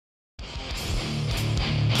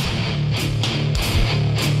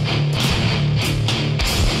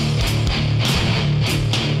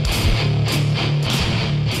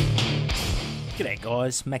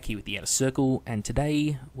guys, Mac here with the Outer Circle, and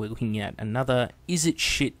today we're looking at another Is It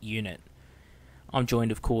Shit unit. I'm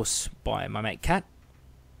joined of course by my mate Cat.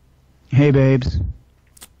 Hey babes.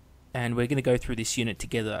 And we're going to go through this unit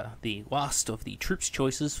together, the last of the troops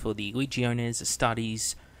choices for the Legiones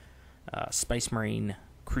Astartes Space Marine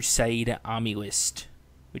Crusade Army list,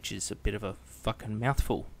 which is a bit of a fucking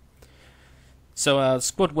mouthful. So the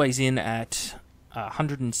squad weighs in at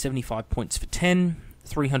 175 points for 10,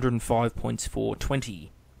 305 points for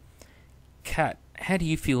 20. Kat, how do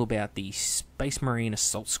you feel about the Space Marine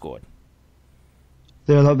Assault Squad?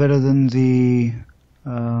 They're a lot better than the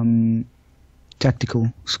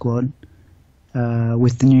tactical squad.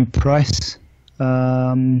 With the new price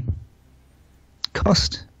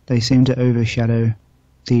cost, they seem to overshadow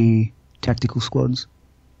the tactical squads.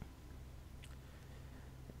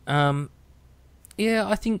 Yeah,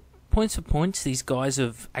 I think points for points, these guys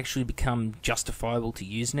have actually become justifiable to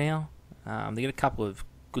use now. They get a couple of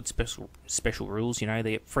good special rules, you know.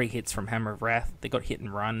 They get free hits from Hammer of Wrath. They got hit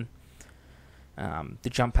and run. The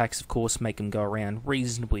jump packs, of course, make them go around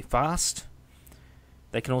reasonably fast.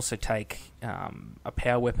 They can also take a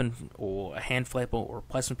power weapon or a hand flapper or a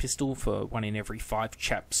plasma pistol for 1 in every 5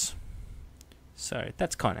 chaps. So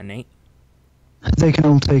that's kind of neat. They can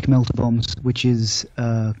all take melter bombs, which is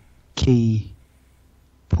a key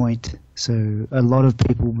point. So a lot of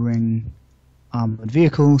people bring armored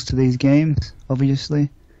vehicles to these games, obviously,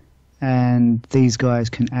 and these guys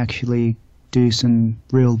can actually do some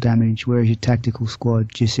real damage, whereas your tactical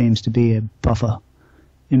squad just seems to be a buffer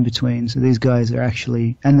in between. So these guys are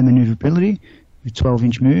actually, and the maneuverability with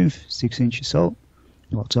 12-inch move, 6-inch assault,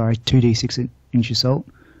 well, sorry, 2d 6-inch assault.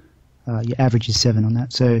 Your average is 7 on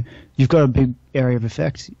that, so you've got a big area of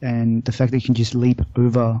effect, and the fact that you can just leap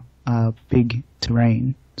over big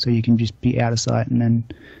terrain, so you can just be out of sight and then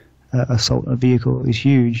assault a vehicle is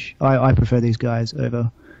huge. I prefer these guys over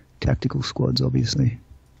tactical squads, obviously.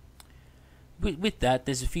 With that,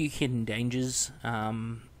 there's a few hidden dangers.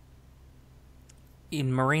 In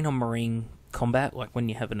marine on marine combat, like when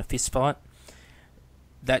you're having a fist fight,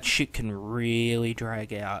 that shit can really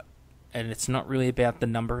drag out. And it's not really about the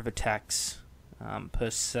number of attacks per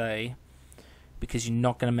se, because you're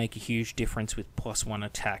not going to make a huge difference with +1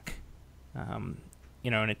 attack. You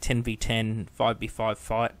know, in a 10v10, 5v5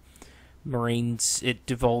 fight, Marines, it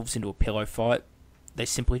devolves into a pillow fight. They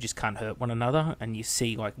simply just can't hurt one another, and you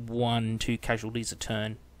see like 1-2 casualties a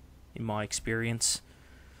turn, in my experience.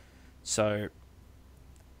 So,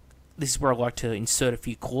 this is where I like to insert a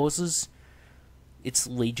few clauses. It's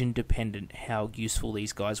Legion dependent how useful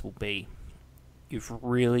these guys will be. You've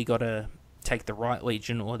really got to take the right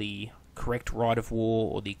Legion or the correct Rite of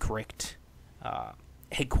War or the correct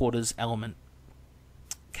headquarters element.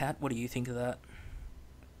 Kat, what do you think of that?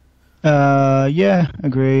 Yeah,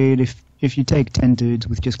 agreed. If you take 10 dudes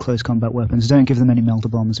with just close combat weapons, don't give them any melter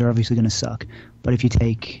bombs, they're obviously going to suck. But if you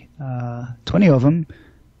take 20 of them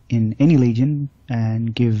in any Legion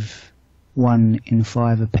and give 1 in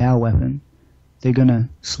 5 a power weapon, they're going to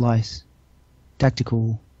slice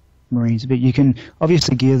tactical Marines a bit. You can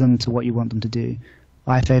obviously gear them to what you want them to do.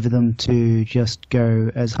 I favour them to just go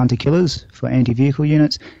as hunter-killers for anti-vehicle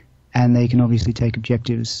units, and they can obviously take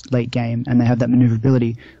objectives late game, and they have that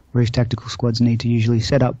maneuverability, whereas tactical squads need to usually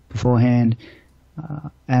set up beforehand,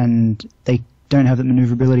 and they don't have that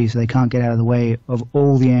maneuverability, so they can't get out of the way of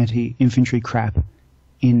all the anti-infantry crap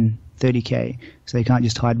in 30k, so they can't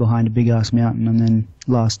just hide behind a big-ass mountain and then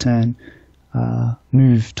last turn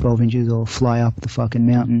move 12 inches or fly up the fucking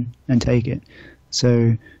mountain and take it.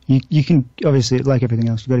 So you can, obviously, like everything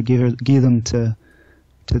else, you've got to gear them to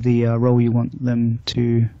the role you want them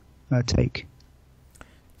to take.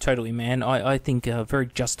 Totally, man. I think a very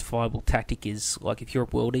justifiable tactic is, like, if you're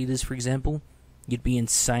at World Eaters, for example, you'd be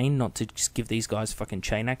insane not to just give these guys fucking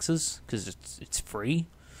chain axes, because it's free.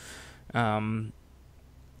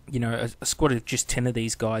 You know, a squad of just 10 of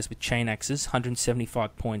these guys with chain axes,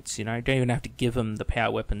 175 points, you know, don't even have to give them the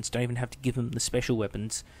power weapons, don't even have to give them the special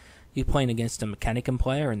weapons. You're playing against a Mechanicum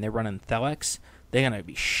player and they're running Thalax, they're going to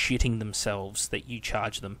be shitting themselves that you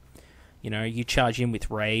charge them. You know, you charge in with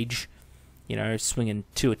Rage, you know, swinging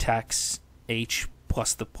 2 attacks each,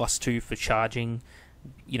 plus the +2 for charging,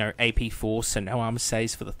 you know, AP Force and no armor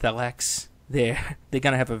saves for the Thalax. They're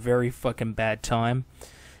going to have a very fucking bad time.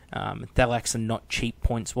 Thalax are not cheap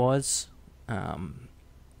points-wise.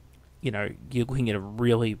 You know, you're looking at a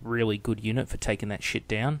really, really good unit for taking that shit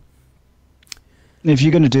down. If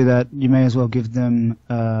you're going to do that, you may as well give them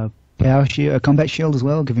a combat shield as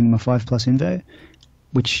well, giving them a 5+ invo,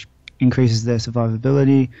 which increases their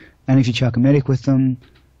survivability. And if you chuck a medic with them,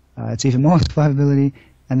 it's even more survivability.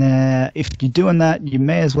 And then if you're doing that, you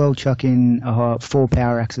may as well chuck in 4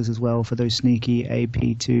 power axes as well for those sneaky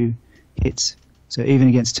AP2 hits. So even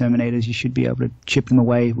against Terminators, you should be able to chip them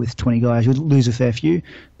away with 20 guys. You'll lose a fair few,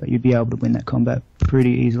 but you'd be able to win that combat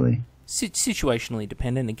pretty easily. Situationally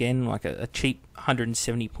dependent. Again, like a cheap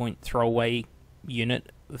 170-point throwaway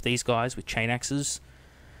unit of these guys with chain axes,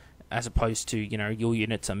 as opposed to, you know, your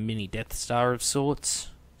unit's a mini Death Star of sorts.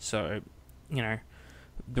 So, you know,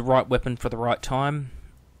 the right weapon for the right time.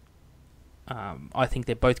 I think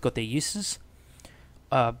they've both got their uses.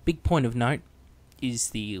 Big point of note is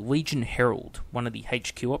the Legion Herald, one of the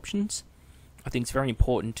HQ options. I think it's very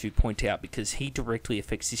important to point out because he directly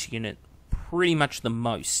affects this unit pretty much the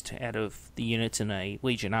most out of the units in a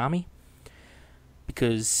Legion army.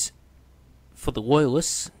 Because for the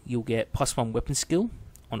Loyalists, you'll get +1 weapon skill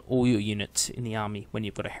on all your units in the army when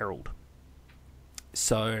you've got a Herald.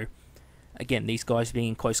 So, again, these guys being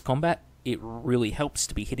in close combat, it really helps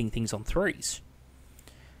to be hitting things on 3s.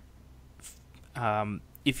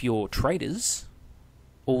 If you're traders,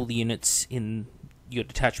 all the units in your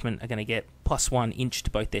detachment are going to get +1 inch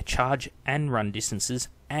to both their charge and run distances,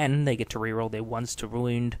 and they get to reroll their 1s to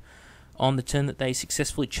wound on the turn that they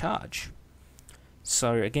successfully charge.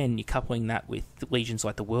 So again, you're coupling that with legions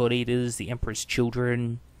like the World Eaters, the Emperor's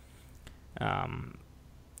Children.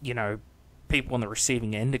 You know, people on the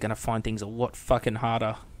receiving end are going to find things a lot fucking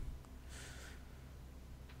harder.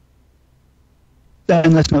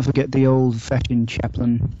 And let's not forget the old-fashioned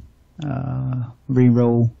chaplain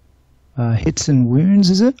reroll hits and wounds,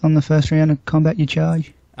 is it, on the first round of combat you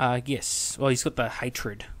charge? Yes. Well, he's got the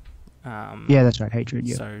hatred. Yeah, that's right, hatred,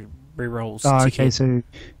 yeah. So, rerolls. Oh, okay, so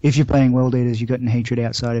if you're playing World Eaters, you've got an hatred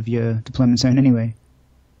outside of your deployment zone anyway,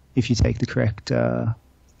 if you take the correct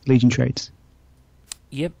Legion traits.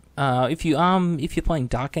 Yep. If you're playing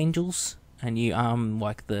Dark Angels, and you arm,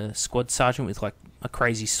 like, the squad sergeant with, like, a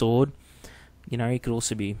crazy sword, you know, it could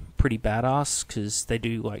also be pretty badass, because they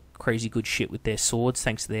do, like, crazy good shit with their swords,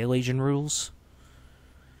 thanks to their Legion rules.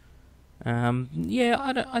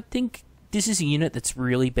 Yeah, I think this is a unit that's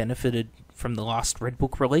really benefited from the last Red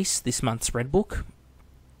Book release, this month's Red Book.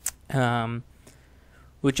 We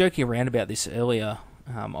were joking around about this earlier,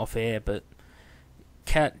 off air, but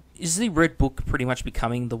Cat, is the Red Book pretty much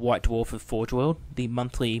becoming the White Dwarf of Forge World, the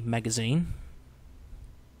monthly magazine?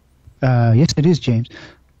 Yes, it is, James.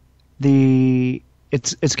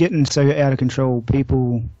 It's getting so out of control.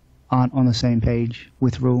 People aren't on the same page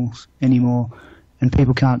with rules anymore, and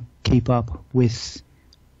people can't keep up with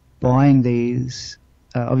buying these.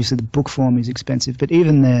 Obviously, the book form is expensive, but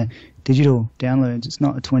even the digital downloads, it's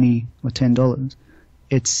not $20 or $10.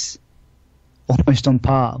 It's almost on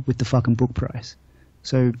par with the fucking book price.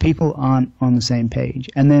 So people aren't on the same page,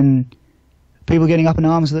 and then people getting up in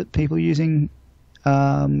arms that people using,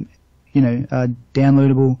 downloadable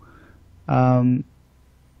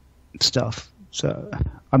stuff. So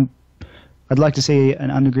I'd like to see an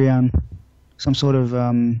underground, some sort of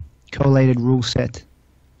collated rule set,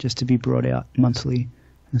 just to be brought out monthly.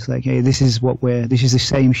 It's like, hey, this is the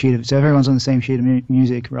same sheet of, so everyone's on the same sheet of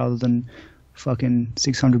music rather than fucking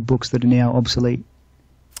 600 books that are now obsolete.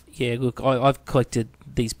 Yeah, look, I've collected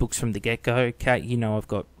these books from the get-go. Kat, you know, I've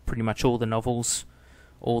got pretty much all the novels,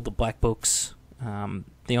 all the black books.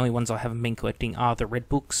 The only ones I haven't been collecting are the red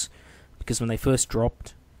books, because when they first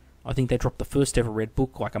dropped, I think they dropped the first ever red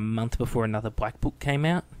book like a month before another black book came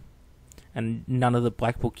out, and none of the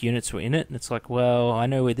black book units were in it, and it's like, well, I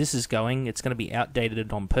know where this is going, it's going to be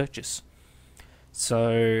outdated on purchase.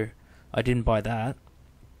 So I didn't buy that,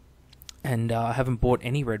 and I haven't bought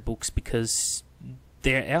any red books because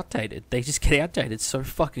they're outdated. They just get outdated so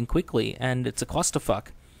fucking quickly, and it's a clusterfuck.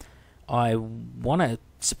 I want to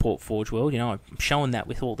support Forge World, you know, I'm showing that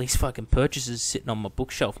with all these fucking purchases sitting on my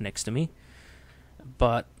bookshelf next to me,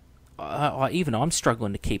 but even I'm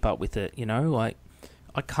struggling to keep up with it, you know, like,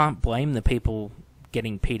 I can't blame the people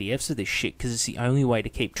getting PDFs of this shit, because it's the only way to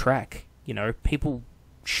keep track, you know. People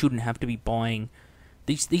shouldn't have to be buying,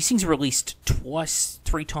 these things are released twice,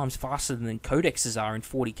 3 times faster than codexes are in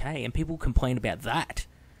 40k, and people complain about that,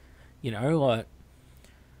 you know, like,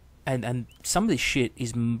 and some of this shit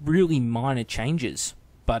is really minor changes,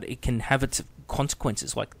 but it can have its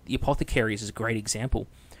consequences. Like, the apothecaries is a great example.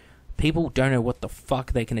 People don't know what the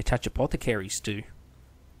fuck they can attach apothecaries to.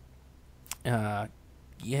 Yeah,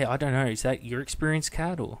 I don't know. Is that your experience,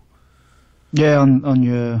 Kat, or? Yeah, on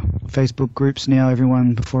your Facebook groups now,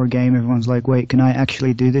 everyone, before a game, everyone's like, wait, can I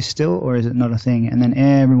actually do this still, or is it not a thing? And then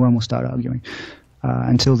everyone will start arguing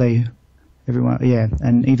until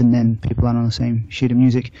and even then, people aren't on the same sheet of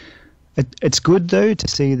music. It's good, though, to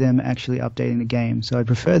see them actually updating the game, so I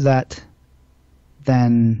prefer that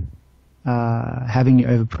than having the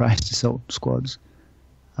overpriced assault squads.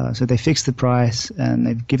 So they fixed the price, and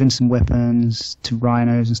they've given some weapons to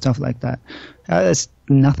rhinos and stuff like that. There's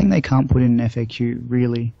nothing they can't put in an FAQ,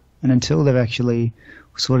 really. And until they've actually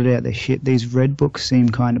sorted out their shit, these red books seem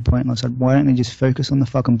kind of pointless. Like, why don't they just focus on the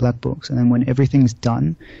fucking black books, and then when everything's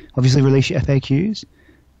done, obviously release your FAQs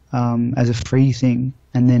as a free thing,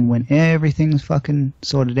 and then when everything's fucking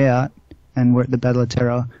sorted out and we're at the Battle of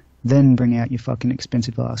Terror, then bring out your fucking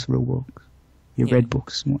expensive ass rule books, your red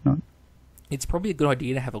books and whatnot. It's probably a good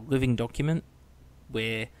idea to have a living document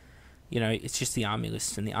where, you know, it's just the army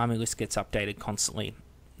list, and the army list gets updated constantly.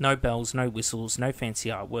 No bells, no whistles, no fancy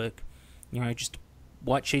artwork. You know, just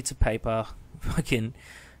white sheets of paper, fucking,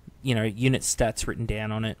 you know, unit stats written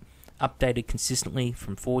down on it, updated consistently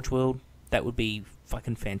from Forge World. That would be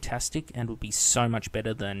fucking fantastic, and would be so much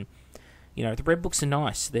better than, you know, the red books are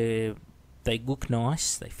nice. They look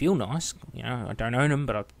nice, they feel nice. You know, I don't own them,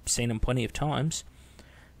 but I've seen them plenty of times.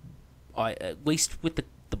 At least with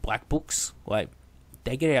the black books, like,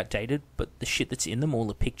 they get outdated, but the shit that's in them, all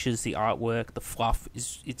the pictures, the artwork, the fluff,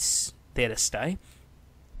 it's there to stay.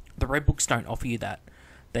 The red books don't offer you that.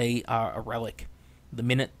 They are a relic. The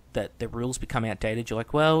minute that the rules become outdated, you're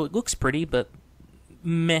like, well, it looks pretty, but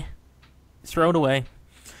meh. Throw it away.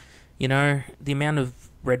 You know, the amount of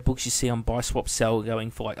red books you see on Buy Swap Sell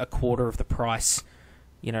going for like a quarter of the price,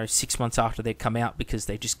 you know, 6 months after they come out because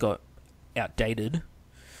they just got outdated.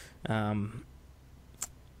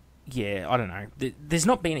 Yeah, I don't know. There's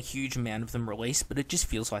not been a huge amount of them released, but it just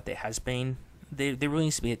feels like there has been. There really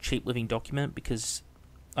needs to be a cheap living document because,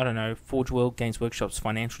 I don't know, Forge World, Games Workshop's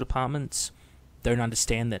financial departments don't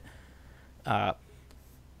understand that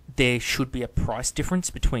there should be a price difference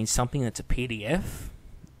between something that's a PDF,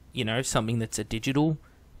 you know, something that's a digital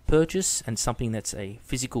purchase, and something that's a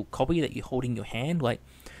physical copy that you hold in your hand. Like,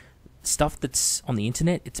 stuff that's on the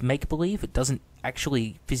internet, it's make-believe. It doesn't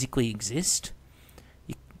actually physically exist.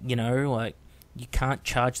 You know, like, you can't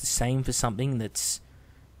charge the same for something that's,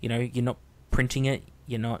 you know, you're not printing it,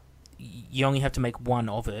 you only have to make one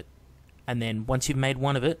of it, and then once you've made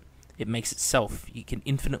one of it, it makes itself. You can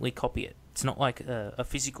infinitely copy it. It's not like a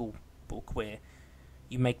physical book where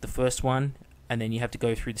you make the first one, and then you have to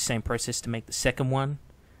go through the same process to make the second one,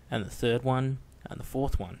 and the third one, and the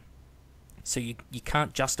fourth one. So you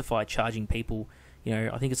can't justify charging people, you know,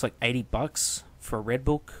 I think it's like $80 for a red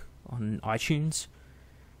book on iTunes.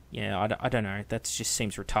 Yeah, I don't know. That just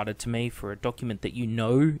seems retarded to me for a document that you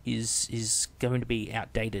know is going to be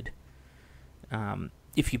outdated.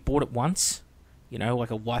 If you bought it once, you know,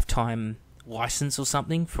 like a lifetime license or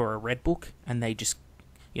something for a red book, and they just,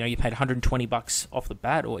 you know, you paid $120 off the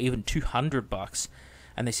bat, or even $200,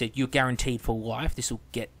 and they said you're guaranteed for life, this will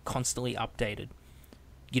get constantly updated,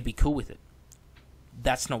 you'd be cool with it.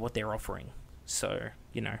 That's not what they're offering. So,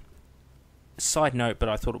 you know, side note, but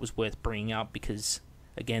I thought it was worth bringing up because,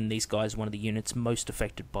 again, these guys are one of the units most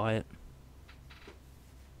affected by it.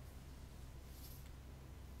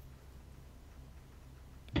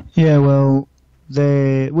 Yeah, well,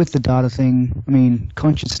 with the data thing, I mean,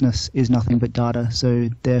 consciousness is nothing but data, so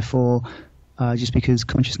therefore, just because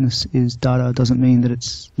consciousness is data doesn't mean that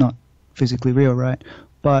it's not physically real, right?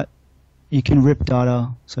 But you can rip data,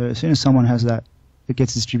 so as soon as someone has that, it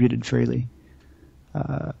gets distributed freely.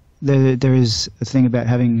 There is a thing about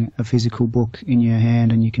having a physical book in your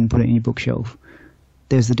hand and you can put it in your bookshelf.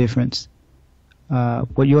 There's the difference.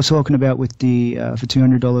 What you're talking about with the for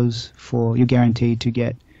 $200 for you're guaranteed to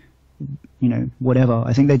get, you know, whatever.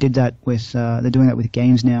 I think they did that with they're doing that with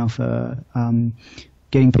games now for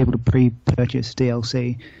getting people to pre-purchase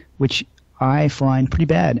DLC, which I find pretty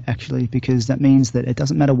bad actually, because that means that it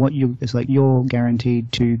doesn't matter what it's like you're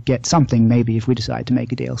guaranteed to get something, maybe, if we decide to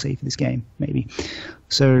make a DLC for this game, maybe.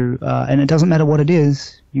 So and it doesn't matter what it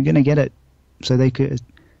is, you're gonna get it. So they could,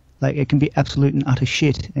 like, it can be absolute and utter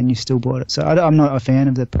shit and you still bought it. So I'm not a fan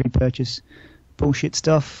of the pre-purchase bullshit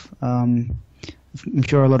stuff. I'm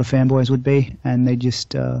sure a lot of fanboys would be, and they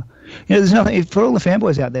just, you know, there's nothing, for all the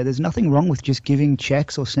fanboys out there, there's nothing wrong with just giving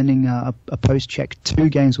checks or sending a post check to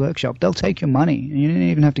Games Workshop. They'll take your money, and you don't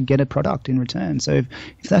even have to get a product in return. So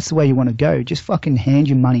if that's the way you want to go, just fucking hand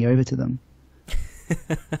your money over to them.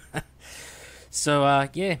 So,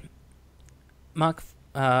 yeah, Mark,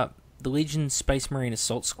 the Legion Space Marine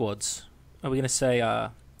Assault Squads, are we going to say,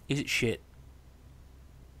 is it shit?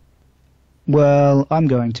 Well, I'm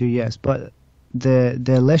going to, yes, but they're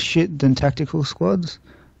less shit than tactical squads,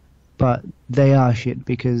 but they are shit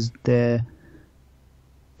because they're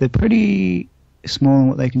pretty small in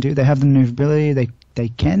what they can do. They have the maneuverability. They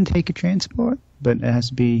can take a transport, but it has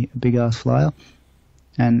to be a big ass flyer,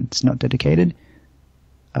 and it's not dedicated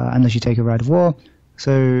unless you take a rite of war.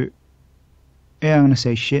 So Yeah, I'm gonna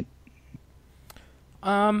say shit.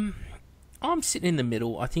 I'm sitting in the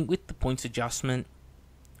middle. I think with the points adjustment,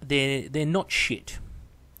 they're not shit,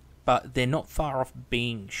 but they're not far off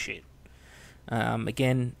being shit.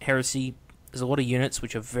 Again, Heresy, there's a lot of units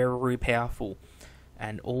which are very powerful,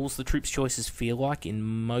 and all the troops choices feel like in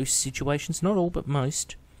most situations, not all but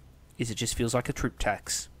most, is it just feels like a troop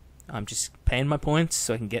tax. I'm just paying my points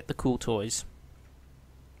so I can get the cool toys.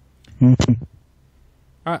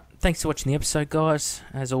 Alright, thanks for watching the episode, guys.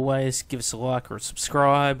 As always, give us a like or a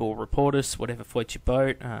subscribe or report us, whatever floats your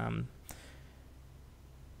boat.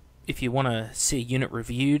 If you want to see a unit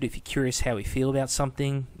reviewed, if you're curious how we feel about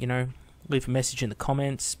something, leave a message in the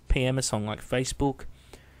comments, PM us on Facebook.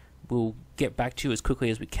 We'll get back to you as quickly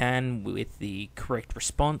as we can with the correct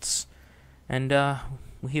response. And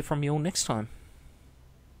we'll hear from you all next time.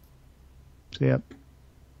 See ya.